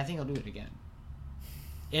 And I think he'll do it again.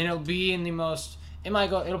 And it'll be in the most, it'll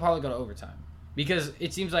probably go to overtime. Because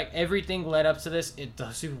it seems like everything led up to this,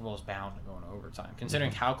 the Super Bowl is bound to go into overtime. Considering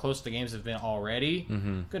how close the games have been already,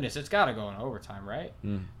 goodness, it's got to go into overtime, right?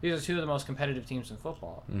 These are two of the most competitive teams in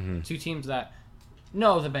football. Two teams that,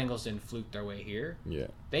 no, the Bengals didn't fluke their way here. Yeah.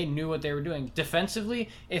 They knew what they were doing. Defensively,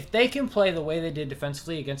 if they can play the way they did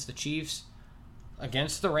defensively against the Chiefs,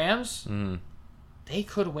 against the Rams, they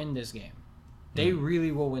could win this game. They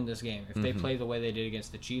really will win this game if they play the way they did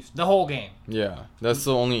against the Chiefs. The whole game. Yeah, that's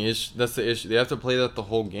the only issue. That's the issue. They have to play that the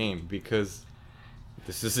whole game because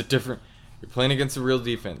this is you're playing against a real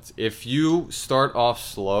defense. If you start off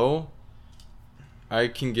slow, I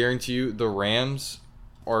can guarantee you the Rams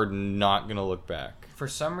are not going to look back. For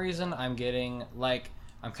some reason, I'm getting,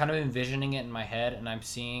 I'm kind of envisioning it in my head, and I'm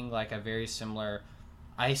seeing, a very similar...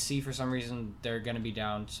 I see, for some reason, they're going to be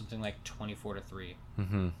down something like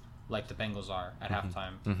 24-3. Like the Bengals are at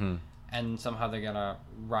halftime. And somehow they're going to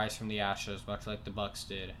rise from the ashes, much like the Bucs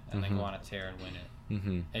did, and then go on a tear and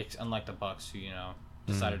win it. It's unlike the Bucs, who,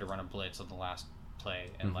 decided to run a blitz on the last play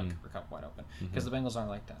and, were cut wide open. Because the Bengals aren't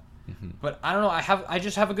like that. But I don't know. I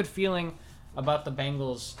just have a good feeling about the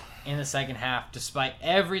Bengals in the second half, despite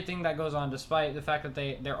everything that goes on, despite the fact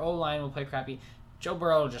that their O-line will play crappy. Joe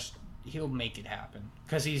Burrow he'll make it happen.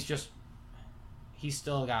 Because he's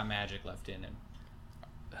still got magic left in him.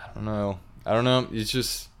 I don't know. It's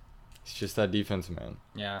just that defense, man.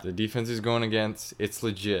 Yeah. The defense he's going against, it's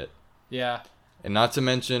legit. Yeah. And not to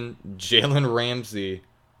mention, Jalen Ramsey,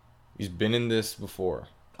 he's been in this before.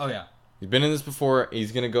 Oh, yeah. He's been in this before.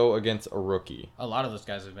 He's going to go against a rookie. A lot of those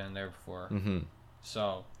guys have been in there before.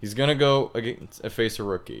 So. He's going to go face a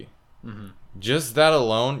rookie. Just that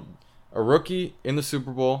alone, a rookie in the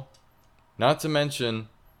Super Bowl, not to mention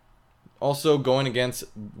also going against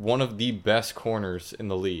one of the best corners in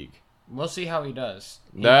the league. We'll see how he does.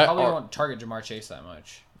 He probably won't target Jamar Chase that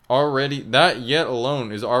much. That yet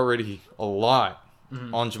alone is already a lot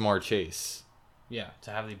on Jamar Chase. Yeah,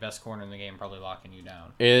 to have the best corner in the game probably locking you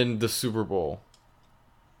down. In the Super Bowl.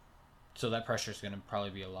 So that pressure is going to probably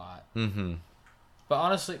be a lot. But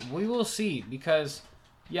honestly, we will see because,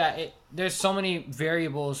 there's so many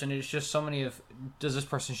variables and it's just so many of, does this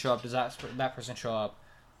person show up? Does that person show up?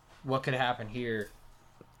 What could happen here?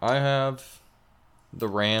 I have the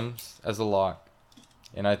Rams as a lock.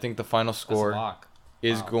 And I think the final score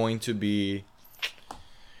is going to be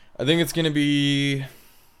I think it's going to be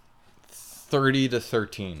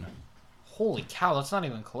 30-13. Holy cow, that's not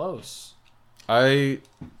even close. I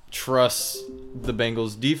trust the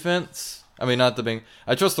Bengals defense. I mean, not the Bengals.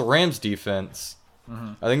 I trust the Rams defense.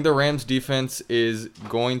 I think the Rams defense is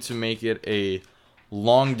going to make it a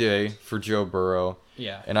long day for Joe Burrow.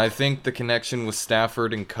 Yeah. And I think the connection with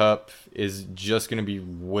Stafford and Kupp is just going to be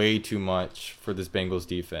way too much for this Bengals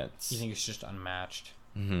defense. You think it's just unmatched?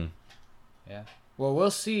 Mm-hmm. Yeah. Well,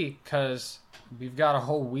 we'll see, because we've got a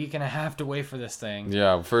whole week and a half to wait for this thing.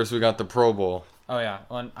 Yeah, first we got the Pro Bowl. Oh, yeah.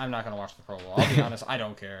 Well, I'm not going to watch the Pro Bowl. I'll be honest, I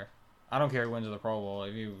don't care. I don't care who wins the Pro Bowl.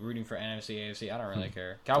 If you're rooting for NFC, AFC, I don't really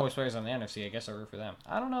care. Cowboys players on the NFC, I guess I root for them.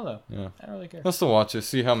 I don't know, though. Yeah. I don't really care. Let's still watch it.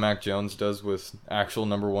 See how Mac Jones does with actual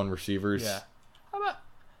number one receivers. Yeah.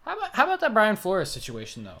 How about that Brian Flores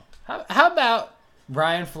situation, though? How about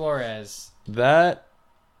Brian Flores? That's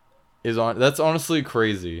honestly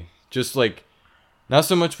crazy. Just like, not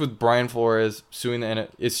so much with Brian Flores suing the NFL.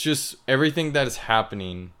 It's just everything that is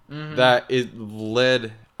happening that it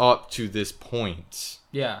led up to this point.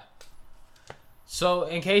 Yeah. So,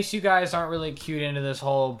 in case you guys aren't really cued into this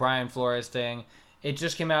whole Brian Flores thing, it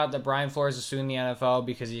just came out that Brian Flores is suing the NFL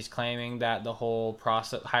because he's claiming that the whole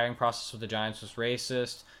hiring process with the Giants was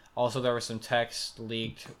racist. Also, there was some text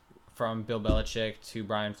leaked from Bill Belichick to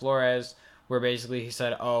Brian Flores where basically he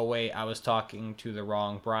said, oh, wait, I was talking to the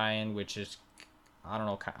wrong Brian, which is, I don't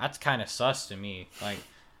know, that's kind of sus to me. Like,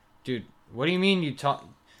 dude, what do you mean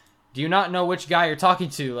do you not know which guy you're talking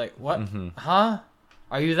to? Like, what? Huh?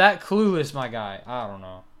 Are you that clueless, my guy? I don't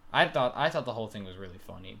know. I thought the whole thing was really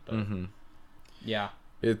funny, but yeah.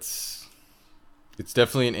 It's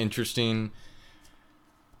definitely an interesting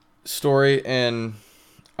story, and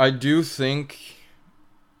I do think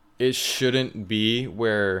it shouldn't be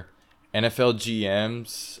where NFL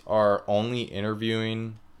GMs are only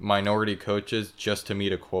interviewing minority coaches just to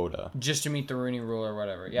meet a quota. Just to meet the Rooney Rule or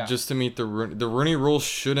whatever, yeah. Just to meet the Rooney Rule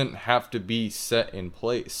shouldn't have to be set in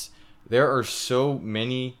place. There are so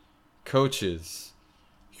many coaches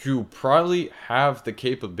who probably have the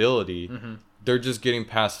capability. They're just getting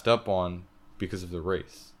passed up on because of the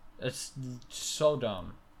race. It's so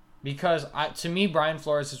dumb. Because to me, Brian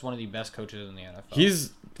Flores is one of the best coaches in the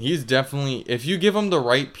NFL. He's definitely, if you give him the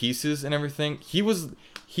right pieces and everything,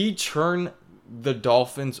 he turned the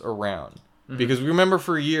Dolphins around. Because we remember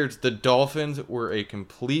for years, the Dolphins were a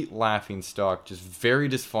complete laughingstock, just very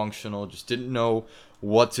dysfunctional, just didn't know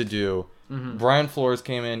what to do. Brian Flores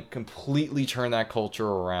came in, completely turned that culture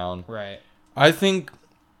around. Right. I think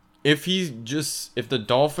if the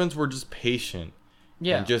Dolphins were just patient,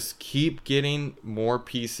 and just keep getting more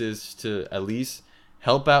pieces to at least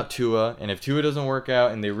help out Tua, and if Tua doesn't work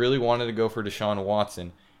out and they really wanted to go for Deshaun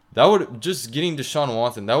Watson, getting Deshaun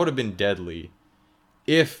Watson, that would have been deadly.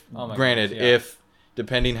 If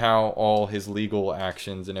depending how all his legal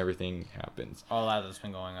actions and everything happens. All that's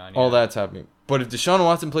been going on. All that's happening. But if Deshaun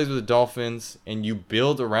Watson plays with the Dolphins and you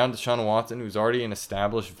build around Deshaun Watson, who's already an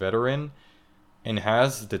established veteran and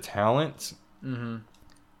has the talent,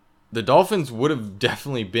 the Dolphins would have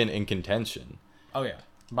definitely been in contention. Oh, yeah.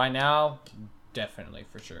 By now, definitely,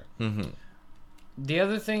 for sure. The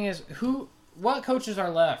other thing is, what coaches are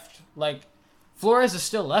left? Like, Flores is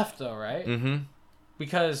still left, though, right?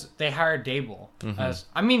 Because they hired Dable.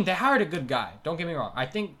 They hired a good guy. Don't get me wrong. I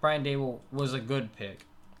think Brian Dable was a good pick.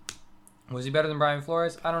 Was he better than Brian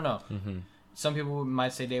Flores? I don't know. Some people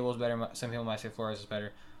might say Dable's better. Some people might say Flores is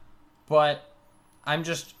better. But I'm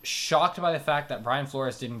just shocked by the fact that Brian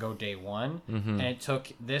Flores didn't go day one. And it took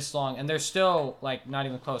this long. And they're still, like, not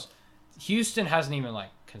even close. Houston hasn't even, like,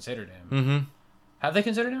 considered him. Have they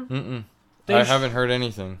considered him? I haven't heard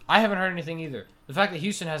anything. I haven't heard anything either. The fact that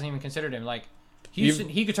Houston hasn't even considered him, like, Houston,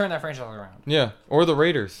 he could turn that franchise around. Yeah, or the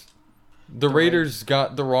Raiders. The Raiders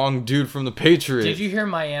got the wrong dude from the Patriots. Did you hear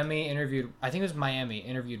Miami interviewed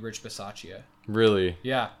Rich Bisaccia? Really?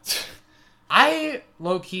 Yeah. I'm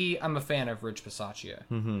a fan of Rich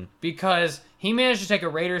Bisaccia. Because he managed to take a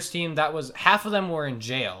Raiders team that was, half of them were in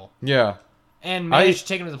jail. Yeah. And managed to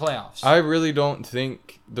take them to the playoffs. I really don't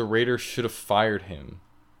think the Raiders should have fired him.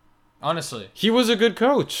 Honestly. He was a good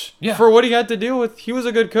coach. Yeah. For what he had to deal with, he was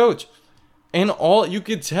a good coach. And you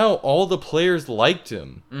could tell all the players liked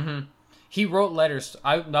him. He wrote letters.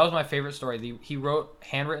 That was my favorite story. He wrote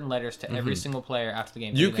handwritten letters to every single player after the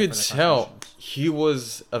game. You could tell he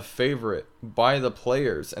was a favorite by the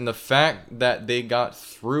players. And the fact that they got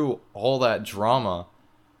through all that drama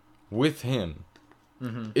with him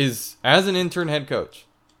is, as an intern head coach,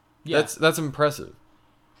 that's impressive.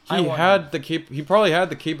 He probably had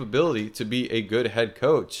the capability to be a good head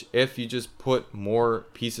coach if you just put more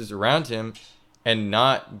pieces around him and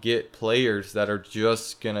not get players that are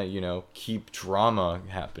just gonna, keep drama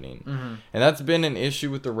happening. Mm-hmm. And that's been an issue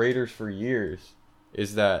with the Raiders for years,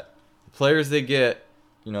 is that the players they get,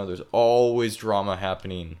 there's always drama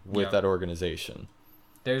happening with that organization.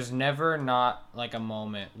 There's never not like a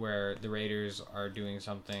moment where the Raiders are doing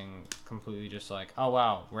something completely just like, oh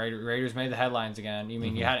wow, Raiders made the headlines again. You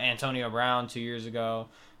mean you had Antonio Brown 2 years ago?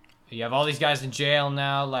 You have all these guys in jail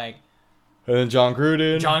now, like. And then John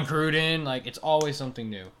Gruden, like it's always something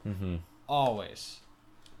new. Mm-hmm. Always.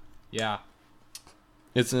 Yeah.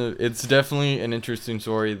 It's definitely an interesting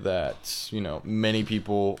story that, many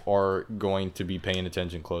people are going to be paying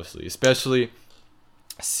attention closely, especially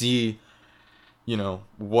see,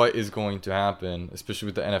 what is going to happen, especially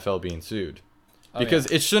with the NFL being sued. Because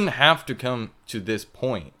it shouldn't have to come to this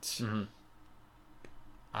point. Mm-hmm.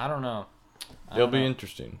 I don't know. It'll be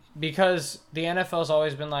interesting. Because the NFL's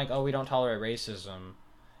always been like, oh, we don't tolerate racism.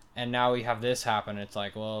 And now we have this happen. It's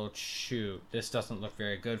like, well, shoot, this doesn't look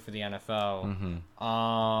very good for the NFL.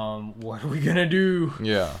 Mm-hmm. What are we going to do?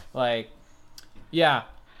 Yeah. Yeah.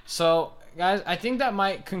 So, guys, I think that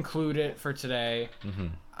might conclude it for today. Mm-hmm.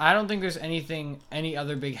 I don't think there's any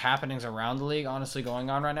other big happenings around the league, honestly, going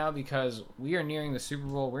on right now because we are nearing the Super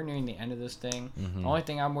Bowl. We're nearing the end of this thing. Mm-hmm. The only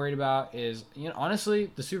thing I'm worried about is, honestly,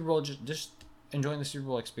 the Super Bowl, just enjoying the Super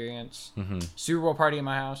Bowl experience. Mm-hmm. Super Bowl party in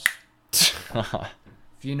my house.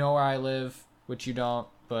 If you know where I live, which you don't,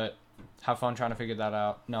 but have fun trying to figure that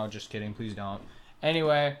out. No, just kidding. Please don't.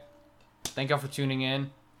 Anyway, thank y'all for tuning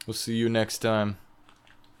in. We'll see you next time.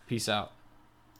 Peace out.